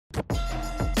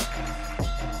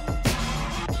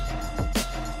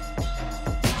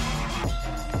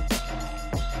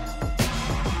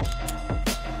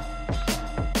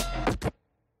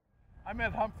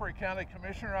Ed Humphrey, County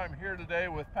Commissioner. I'm here today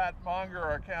with Pat Monger,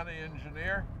 our county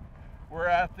engineer. We're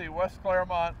at the West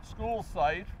Clermont school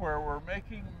site where we're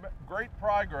making great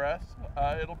progress.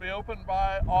 It'll be open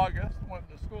by August when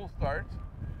the school starts.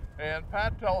 And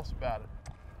Pat, tell us about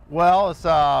it. Well, it's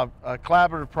a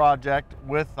collaborative project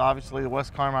with obviously the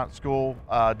West Clermont School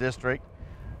District.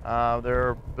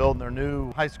 They're building their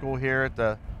new high school here at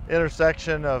the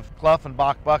intersection of Clough and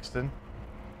Buxton.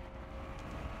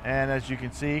 And as you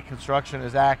can see, construction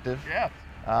is active. Yes.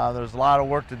 There's a lot of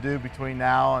work to do between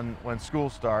now and when school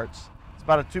starts. It's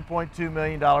about a $2.2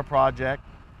 million project.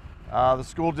 The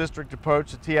school district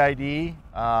approached the TID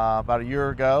about a year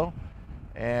ago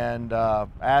and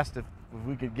asked if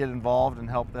we could get involved and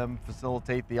help them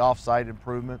facilitate the off-site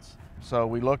improvements. So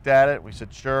we looked at it, we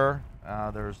said sure.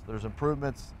 There's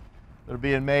improvements that are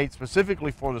being made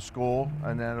specifically for the school,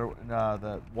 and then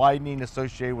the widening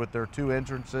associated with their two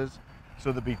entrances.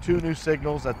 So there'll be two new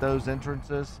signals at those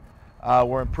entrances.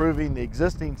 We're improving the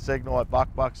existing signal at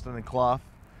Buxton and Clough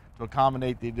to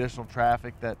accommodate the additional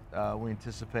traffic that we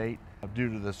anticipate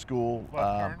due to the school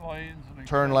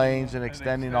turn lanes and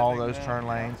extending all those turn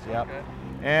lanes. Yep. Okay.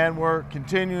 And we're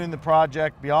continuing the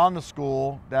project beyond the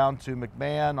school down to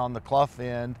McMahon on the Clough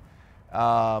end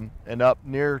and up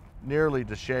nearly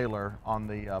to Shaler on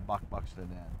the Buxton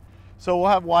end. So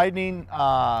we'll have widening,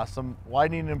 some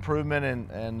widening improvement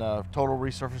and total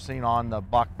resurfacing on the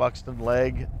Buxton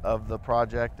leg of the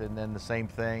project, and then the same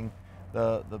thing.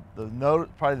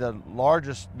 Probably the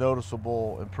largest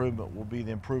noticeable improvement will be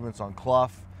the improvements on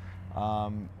Clough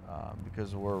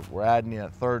because we're adding a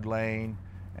third lane,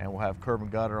 and we'll have curb and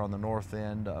gutter on the north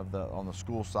end of on the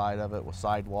school side of it with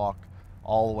sidewalk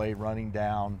all the way running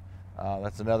down.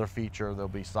 That's another feature. There'll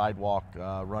be sidewalk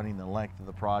running the length of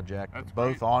the project,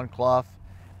 both on Clough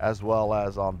as well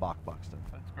as on Buxton.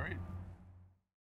 That's great.